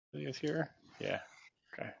Is here? Yeah.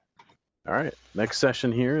 Okay. All right. Next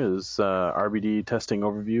session here is RBD testing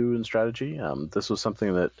overview and strategy. This was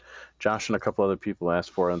something that Josh and a couple other people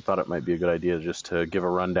asked for and thought it might be a good idea just to give a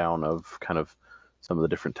rundown of kind of some of the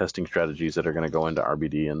different testing strategies that are going to go into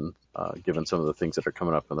RBD and given some of the things that are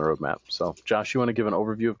coming up in the roadmap. So, Josh, you want to give an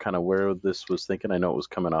overview of kind of where this was thinking? I know it was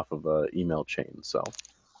coming off of an email chain. So,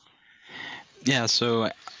 yeah. So,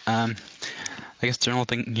 I guess the general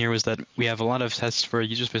thing here was that we have a lot of tests for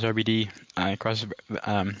user space RBD across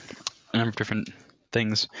a number of different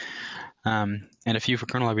things, and a few for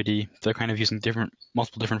kernel RBD. They're kind of using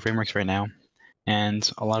multiple different frameworks right now,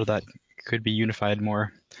 and a lot of that could be unified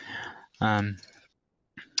more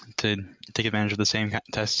to take advantage of the same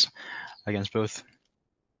tests against both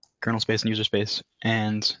kernel space and user space.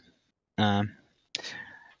 And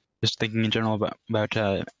just thinking in general about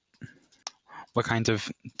what kinds of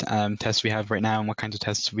tests we have right now and what kinds of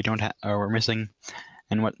tests we don't have or we're missing,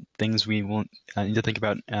 and what things we will need to think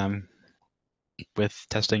about with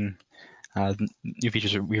testing new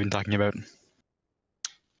features that we've been talking about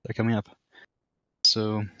that are coming up.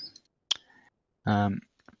 So I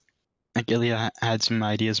think Ilya had some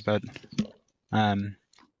ideas about how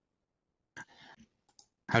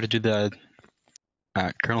to do the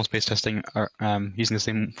kernel space testing using the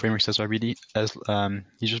same frameworks as RBD as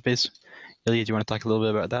user space. Ilya, do you want to talk a little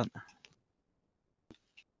bit about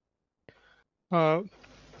that?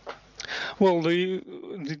 Well, the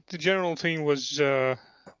general thing was that,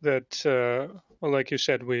 well, like you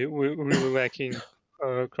said, we're really lacking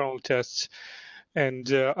kernel tests,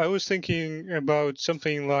 and I was thinking about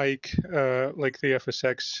something like the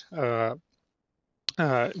FSX,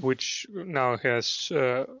 which now has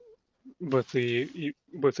both the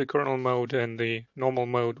kernel mode and the normal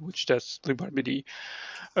mode, which tests librd,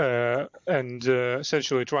 and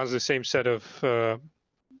essentially it runs the same set of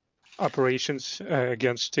operations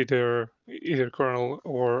against either kernel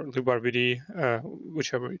or librd,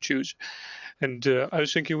 whichever you choose. And I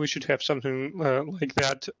was thinking we should have something like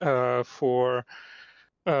that for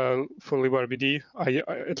librd,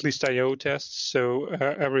 at least I/O tests. So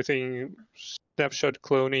everything snapshot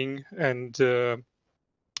cloning and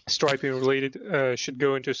striping related should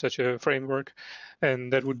go into such a framework,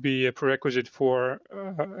 and that would be a prerequisite for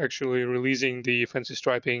actually releasing the fancy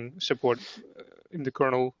striping support in the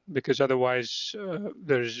kernel, because otherwise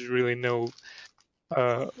there's really no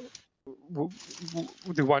the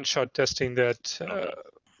one-shot testing that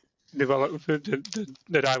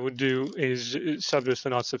that I would do is obviously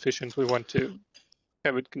not sufficient. We want to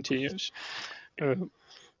have it continuous. You're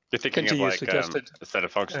thinking of like a set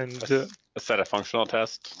of a set of functional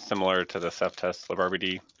tests similar to the Ceph test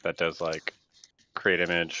librd that does like create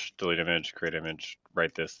image, delete image, create image,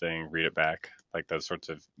 write this thing, read it back, like those sorts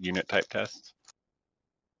of unit type tests.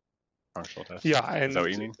 Functional tests. Yeah, and is that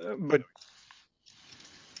what you mean? But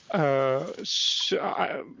it's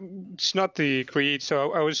not the create.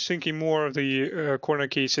 So I was thinking more of the corner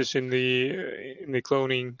cases in the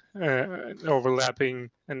cloning, overlapping,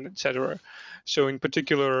 and etc. So in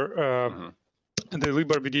particular, the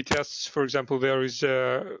librd tests, for example, there is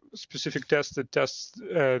a specific test that tests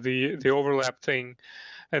the overlap thing,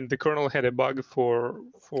 and the kernel had a bug for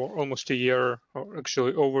almost a year, or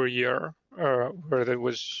actually over a year, where there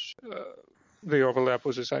was the overlap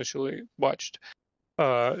was essentially botched.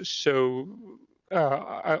 So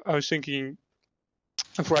I was thinking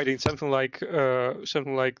of writing something like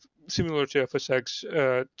similar to FSX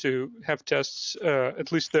to have tests,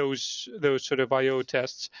 at least those sort of I/O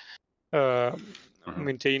tests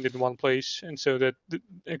maintained in one place, and so that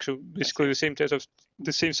basically the same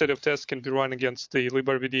set of tests can be run against the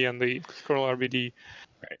librd and the kernel RBD,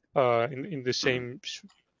 right. In the same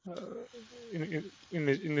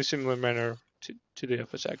in a similar manner to the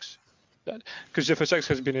FSX. Because FSX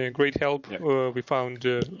has been a great help. Yeah. We found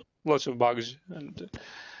lots of bugs, and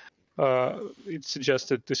it suggests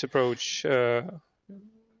that this approach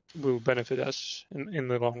will benefit us in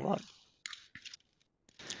the long run.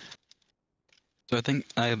 So I think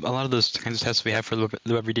a lot of those kinds of tests we have for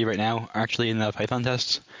librd right now are actually in the Python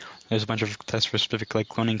tests. There's a bunch of tests for specific like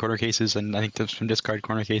cloning corner cases, and I think there's some discard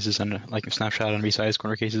corner cases and like a snapshot and resize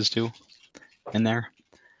corner cases too in there.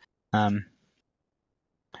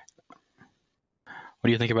 What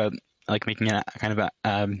do you think about like making a kind of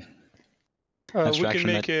abstraction?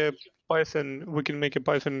 We can make a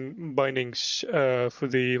Python bindings for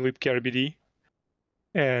the libk-RBD,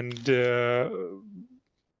 and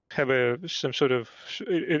have some sort of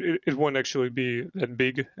it won't actually be that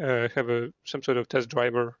big. Have some sort of test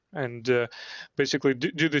driver, and basically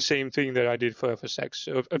do the same thing that I did for FSX.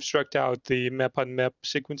 So abstract out the map-on-map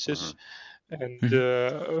sequences, and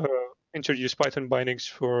introduce Python bindings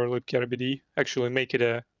for libk-RBD, actually make it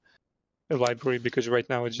a library, because right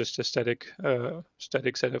now it's just a static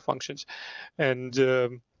set of functions. And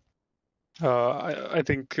I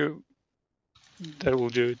think that will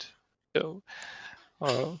do it. So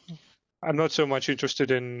I'm not so much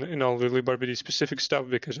interested in all the libRBD specific stuff,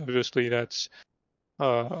 because obviously that's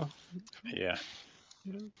yeah,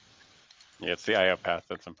 it's the IO path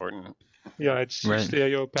that's important. Yeah, it's the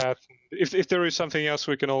IO path. If there is something else,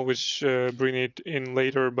 we can always bring it in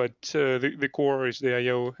later. But the core is the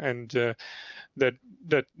IO, and that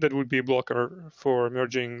would be a blocker for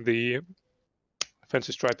merging the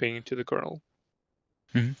fancy striping into the kernel.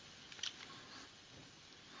 Mm-hmm.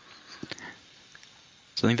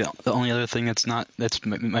 So I think the only other thing that's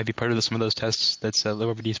might be part of some of those tests that's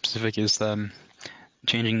libRBD specific is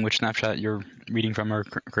changing which snapshot you're reading from or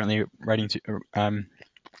currently writing to,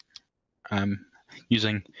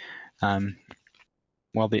 using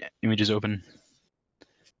while the image is open.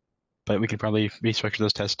 But we could probably restructure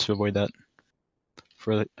those tests to avoid that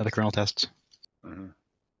for the other kernel tests. Mm-hmm.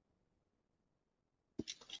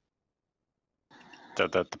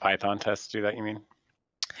 The Python tests do that, you mean?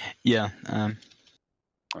 Yeah.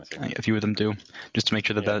 A few of them do, just to make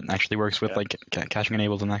sure that that actually works with like caching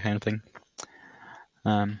enabled and that kind of thing.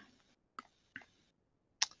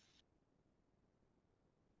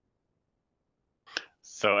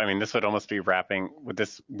 So I mean, this would almost be wrapping. Would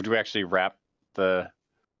we actually wrap the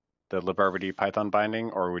libRBD Python binding,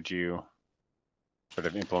 or would you sort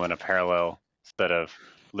of implement a parallel set of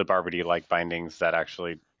libRBD-like bindings that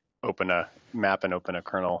actually open a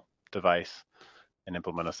kernel device and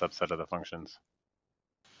implement a subset of the functions?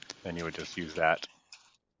 Then you would just use that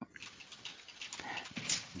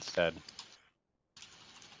instead.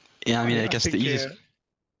 Yeah, I mean, I guess the easiest.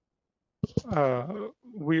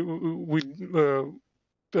 We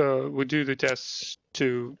do the tests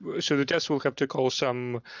so the test will have to call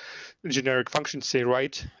some generic function, say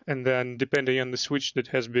write, and then depending on the switch that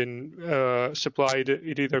has been supplied,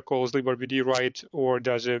 it either calls libRBD write or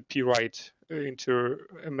does a pwrite into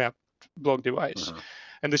a mapped block device. Mm-hmm.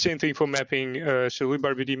 And the same thing for mapping. So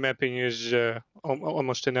libRBD mapping is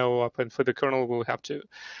almost an OOP, and for the kernel, we'll have to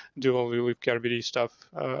do all the libk-RBD stuff.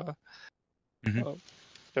 And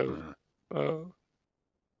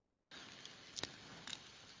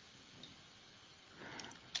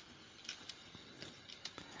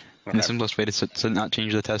the simplest way to not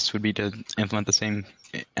change the tests would be to implement the same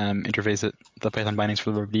interface that the Python bindings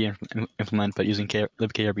for libRBD implement, but using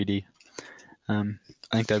libk-RBD. I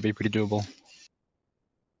think that would be pretty doable.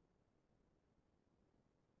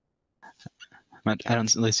 But I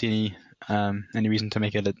don't really see any reason to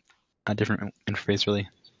make it a different interface, really.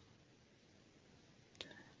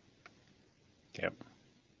 Yep.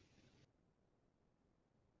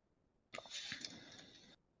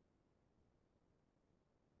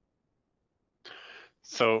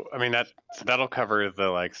 So I mean that'll cover the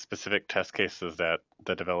like specific test cases that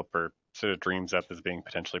the developer sort of dreams up as being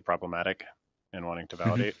potentially problematic and wanting to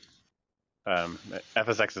validate. Mm-hmm.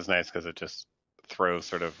 FSX is nice because it just throws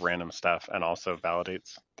sort of random stuff and also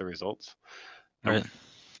validates the results. Right.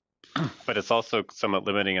 But it's also somewhat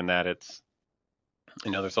limiting in that it's,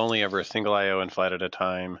 there's only ever a single IO and flat at a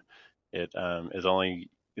time. It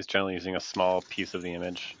is generally using a small piece of the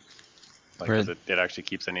image. Because it actually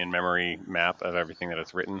keeps an in-memory map of everything that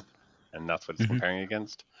it's written, and that's what it's comparing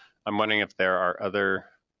against. I'm wondering if there are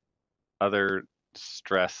other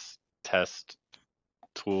stress test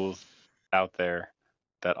tools out there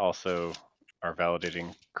that also are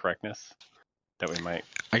validating correctness that we might.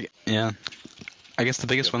 I guess the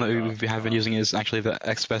biggest one that we have been using is actually the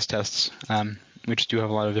XBest tests, which do have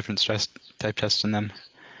a lot of different stress type tests in them.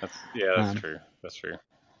 That's true. That's true.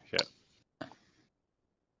 Yeah.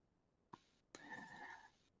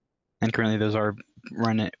 And currently, those are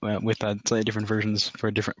run with slightly different versions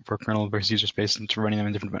for kernel versus user space, and to running them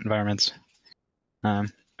in different environments. Might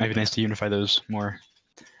be nice to unify those more,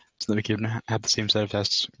 so that we can have the same set of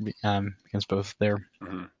tests against both there.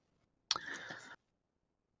 Mm-hmm.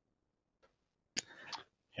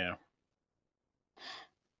 Yeah.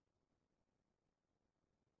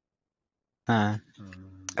 I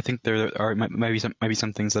think there might be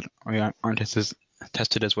some things that aren't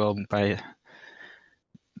tested as well by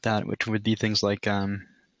that, which would be things like all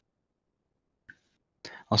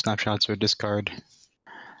snapshots or discard.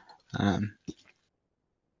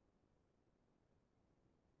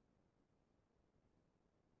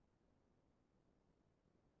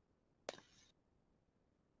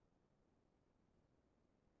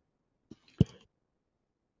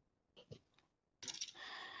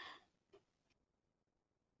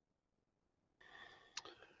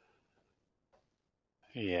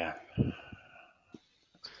 Yeah.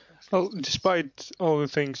 Well, despite all the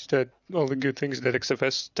good things that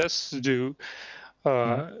XFS tests do,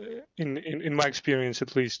 in my experience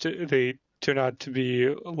at least, they turn out to be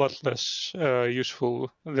a lot less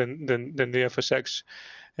useful than the FSX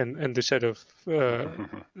and the set of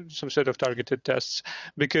some set of targeted tests,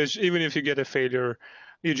 because even if you get a failure,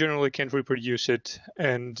 you generally can't reproduce it,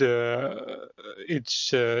 and it's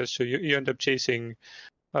so you end up chasing.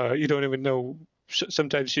 You don't even know.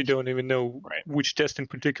 Sometimes you don't even know which test in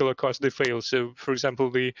particular caused the fail. So, for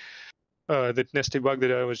example, that nasty bug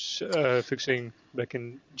that I was fixing back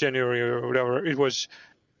in January or whatever, it was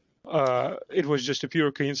just a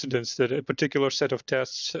pure coincidence that a particular set of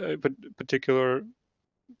tests, particular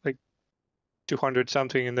like 200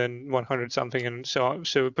 something and then 100 something and so on.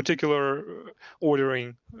 So a particular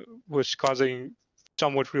ordering was causing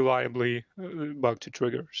somewhat reliably the bug to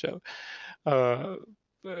trigger. So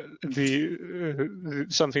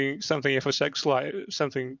something FSX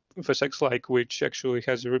like which actually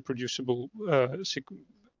has a reproducible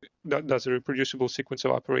does a reproducible sequence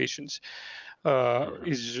of operations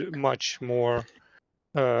is much more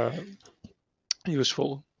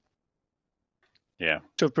useful. Yeah.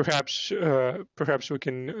 So perhaps we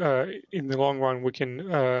can in the long run we can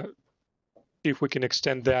see if we can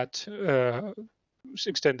extend that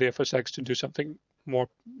extend the FSX to do something more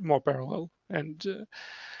parallel and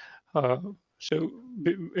so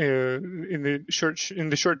in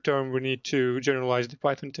the short term we need to generalize the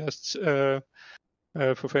Python tests for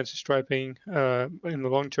fancy striping. In the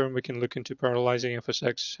long term we can look into parallelizing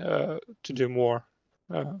FSX to do more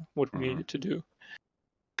what we needed to do.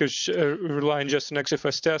 Because relying just on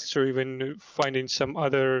XFS tests or even finding some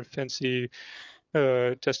other fancy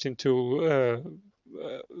testing tool,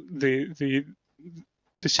 the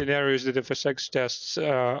scenarios that FSX tests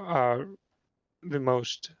are the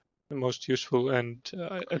most useful and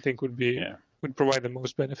I think would provide the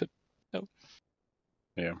most benefit. So.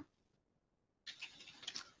 Yeah.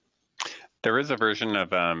 There is a version of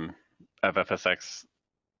FSX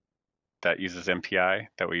that uses MPI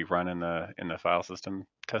that we run in the file system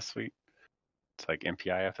test suite. It's like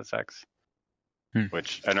MPI FSX,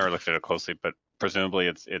 which I never looked at it closely, but presumably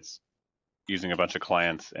it's using a bunch of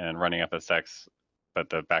clients and running FSX, but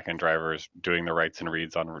the backend driver is doing the writes and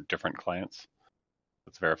reads on different clients.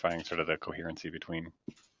 It's verifying sort of the coherency between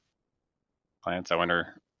clients. I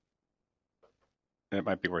wonder, it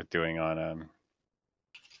might be worth doing on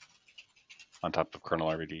top of kernel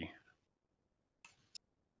RBD.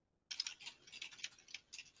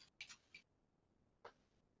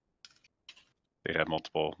 They'd have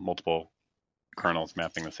multiple kernels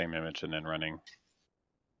mapping the same image and then running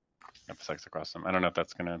FSX across them. I don't know if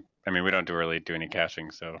that's gonna. I mean, we don't really do any caching,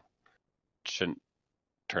 so it shouldn't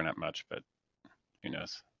turn up much, but who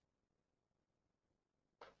knows?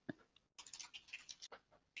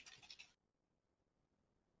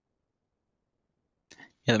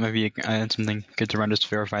 Yeah, that might be something good to run just to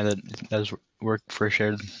verify that it does work for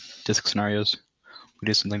shared disk scenarios. We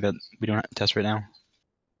do something that we don't test right now.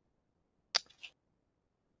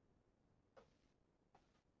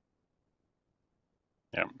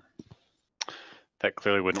 Yeah. That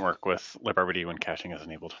clearly wouldn't work with librd when caching is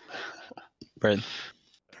enabled. Right.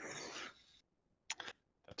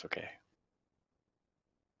 That's okay.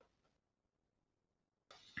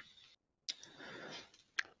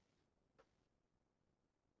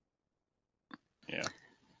 Yeah.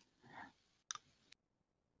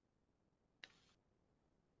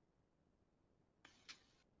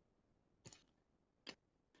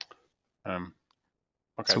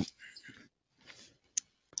 Okay.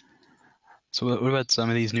 So what about some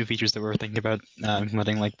of these new features that we're thinking about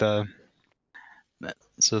implementing, like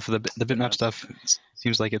so for the bitmap stuff, it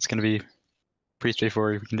seems like it's going to be pretty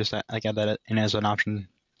straightforward. We can just add that in as an option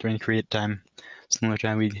during the create time, similar to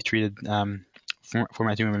how we treated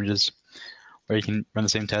format 2 images, where you can run the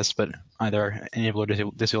same test, but either enable or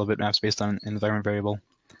disable bitmaps based on an environment variable,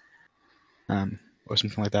 or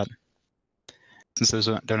something like that. Since those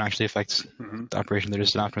don't actually affect the operation, they're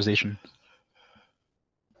just an optimization.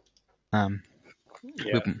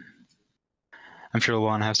 Yeah. I'm sure we'll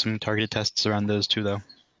want to have some targeted tests around those too, though.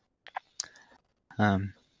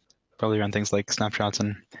 Probably around things like snapshots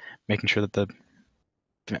and making sure that the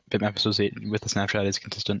bitmap associated with the snapshot is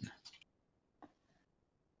consistent.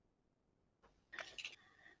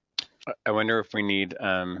 I wonder if we need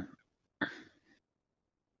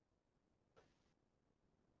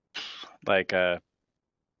like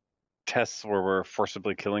tests where we're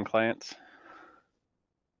forcibly killing clients.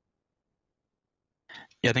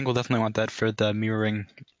 Yeah, I think we'll definitely want that for the mirroring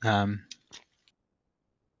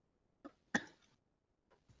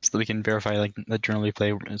that we can verify like that journal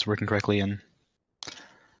replay is working correctly and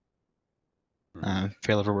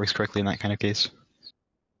failover works correctly in that kind of case.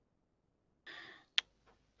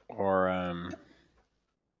 Or I'm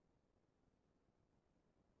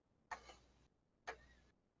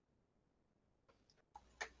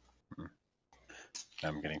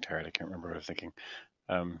getting tired. I can't remember what I was thinking.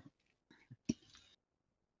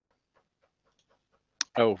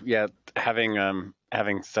 Oh yeah, having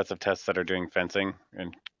sets of tests that are doing fencing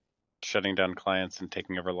and shutting down clients and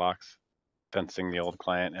taking over locks, fencing the old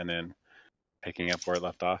client and then picking up where it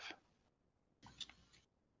left off.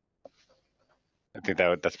 I think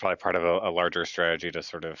that's probably part of a larger strategy to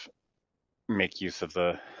sort of make use of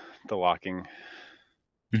the locking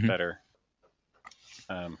better.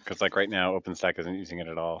 Because like right now, OpenStack isn't using it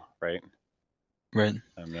at all, right? Right.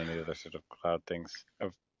 And then the other sort of cloud things.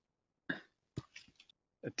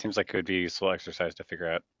 It seems like it would be a useful exercise to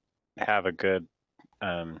figure out, have a good,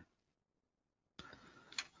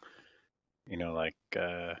 like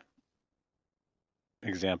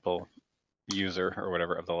example user or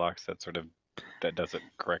whatever of the locks that does it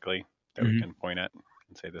correctly that we can point at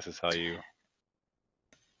and say this is how you.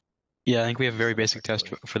 Yeah, I think we have a very basic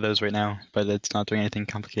test for those right now, but it's not doing anything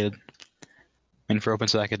complicated. I mean, for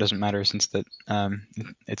OpenStack, it doesn't matter since that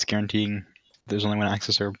it's guaranteeing there's only one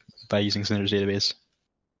accessor by using Synder's database.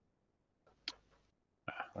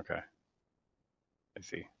 Okay, I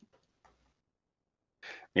see.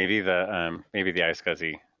 Maybe the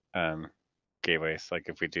iSCSI gateways, like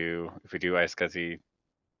if we do iSCSI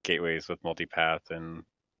gateways with multipath and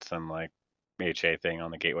some like HA thing on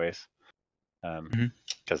the gateways,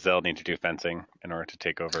 because they'll need to do fencing in order to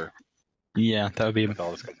take over. Yeah, that would be. With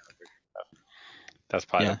all this kind of stuff. That's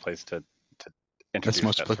probably the place to introduce. That's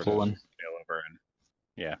most applicable one. Failover and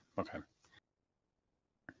yeah, okay.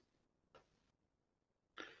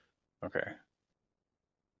 Okay.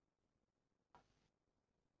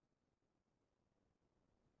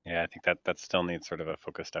 Yeah, I think that still needs sort of a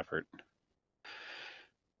focused effort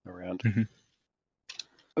around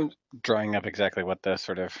drawing up exactly what the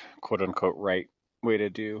sort of quote unquote right way to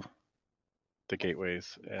do the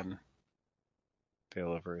gateways and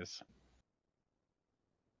failover is.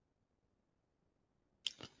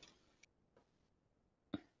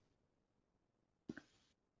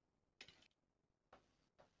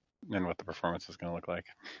 And what the performance is going to look like.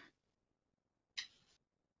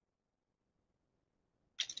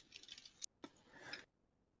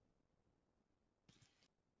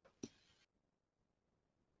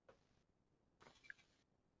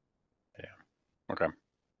 Yeah. Okay.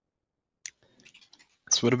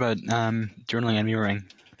 So what about journaling and mirroring?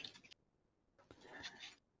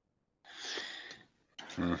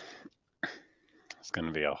 It's going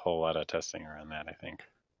to be a whole lot of testing around that, I think.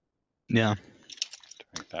 Yeah. To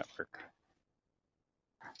make that work.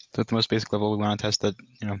 So at the most basic level, we want to test that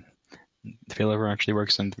the failover actually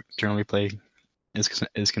works and journal replay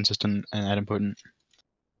is consistent and idempotent.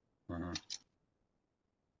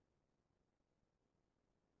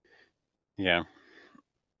 Yeah.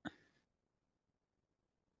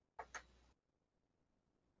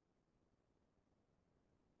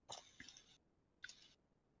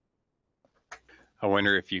 I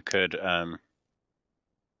wonder if you could,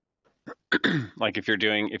 like if you're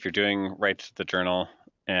doing writes to the journal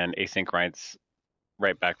and async writes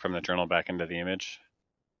right back from the journal back into the image.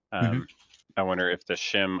 I wonder if the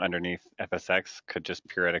shim underneath FSX could just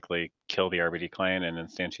periodically kill the RBD client and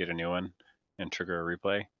instantiate a new one and trigger a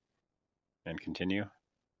replay and continue.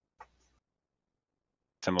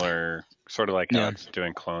 Similar, sort of like how it's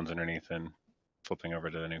doing clones underneath and flipping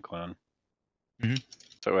over to the new clone.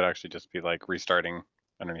 So it would actually just be like restarting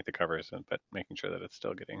underneath the covers, but making sure that it's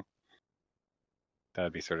still getting. That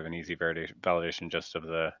would be sort of an easy validation just of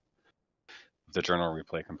the journal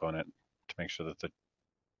replay component to make sure that the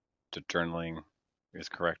journaling is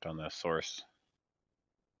correct on the source.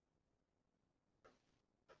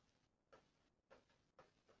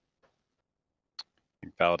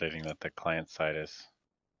 Validating that the client side is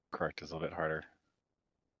correct is a little bit harder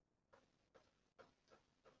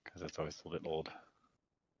because it's always a little bit old.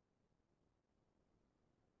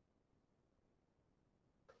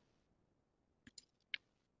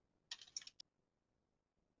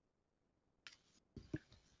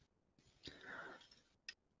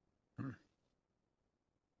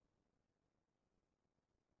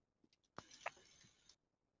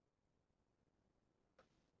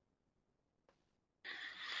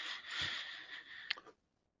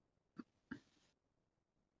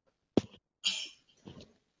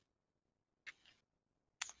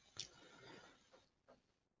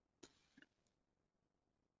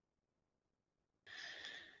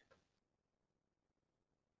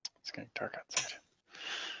 Scanning target outside.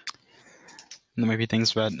 There might be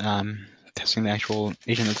things about testing the actual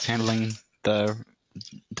agent that's handling the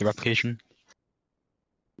replication.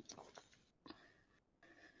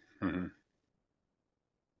 Mm-hmm.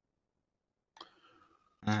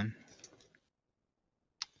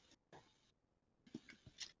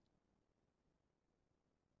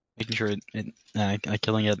 Making sure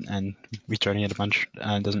killing it and restarting it a bunch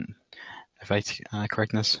doesn't affect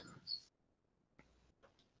correctness.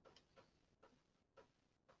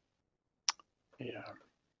 Yeah.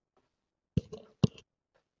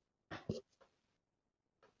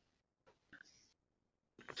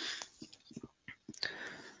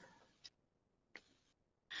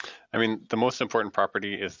 I mean, the most important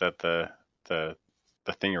property is that the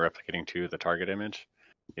thing you're replicating to, the target image,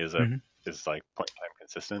 is is like point in time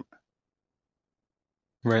consistent.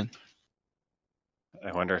 Right.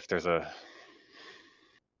 I wonder if there's a.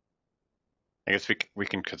 I guess we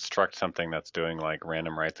can construct something that's doing like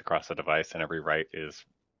random writes across the device, and every write is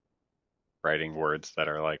writing words that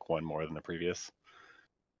are like one more than the previous.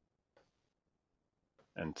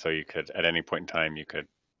 And so you could, at any point in time,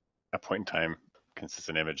 a point in time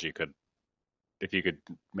consistent image, if you could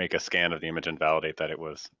make a scan of the image and validate that it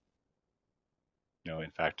was,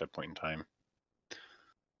 in fact, a point in time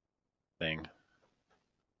thing.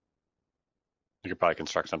 You could probably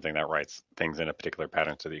construct something that writes things in a particular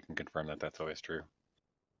pattern so that you can confirm that that's always true.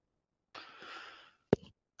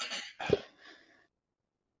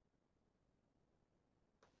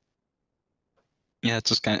 Yeah, it's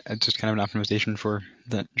just kind of an optimization for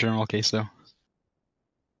the general case, though.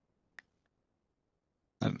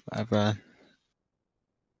 I've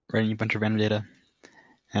writing a bunch of random data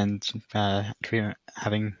and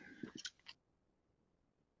having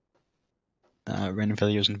random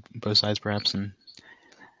failures on both sides, perhaps, and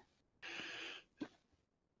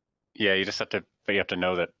yeah, you have to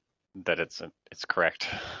know that it's correct.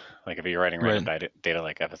 Like if you're writing random data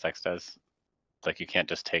like FSX does, like you can't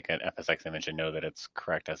just take an FSX image and know that it's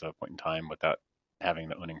correct as a point in time without having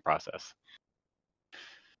the owning process.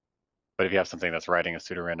 But if you have something that's writing a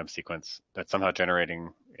pseudo-random sequence that's somehow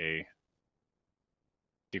generating a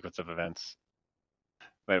sequence of events,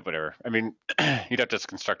 but whatever. I mean, you'd have to just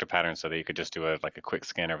construct a pattern so that you could just do a quick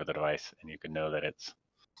scan over the device and you could know that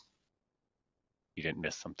you didn't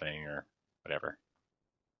miss something or whatever.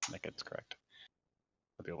 Like it's correct.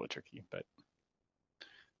 It'll be a little tricky, but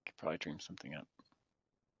you could probably dream something up.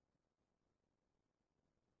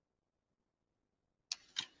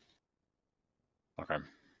 Okay.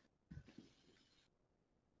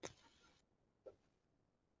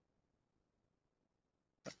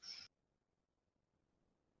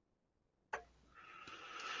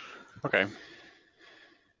 Okay.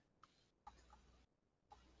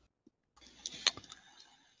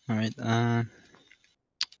 All right. Well,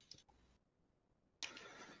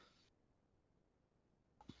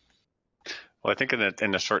 I think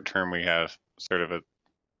in the short term we have sort of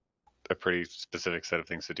a pretty specific set of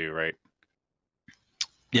things to do, right?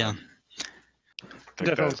 Yeah.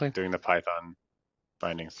 Definitely. Doing the Python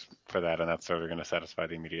findings for that, and that's sort of going to satisfy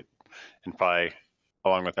the immediate, and probably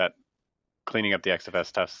along with that, cleaning up the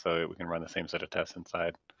XFS tests so that we can run the same set of tests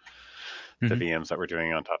inside the VMs that we're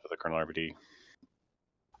doing on top of the kernel RBD.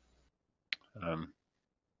 I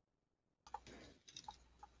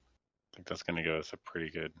think that's going to give us a pretty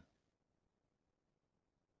good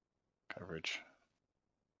coverage.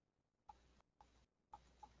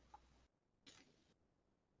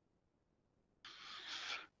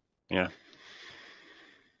 Yeah.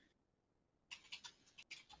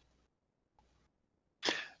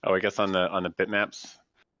 Oh, I guess on the bitmaps,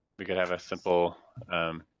 we could have a simple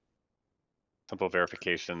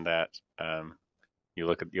verification that you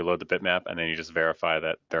load the bitmap and then you just verify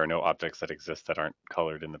that there are no objects that exist that aren't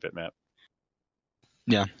colored in the bitmap.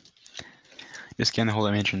 Yeah. You scan the whole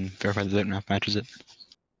image and verify the bitmap matches it.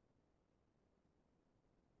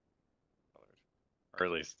 Or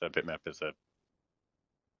at least the bitmap is a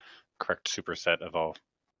correct superset of all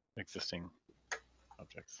existing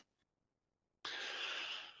objects.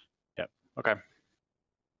 Yep. Okay.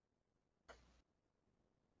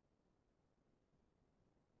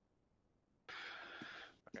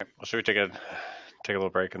 Okay. Well, should we take a little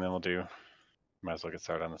break and then might as well get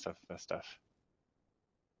started on the stuff.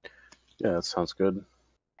 Yeah, that sounds good.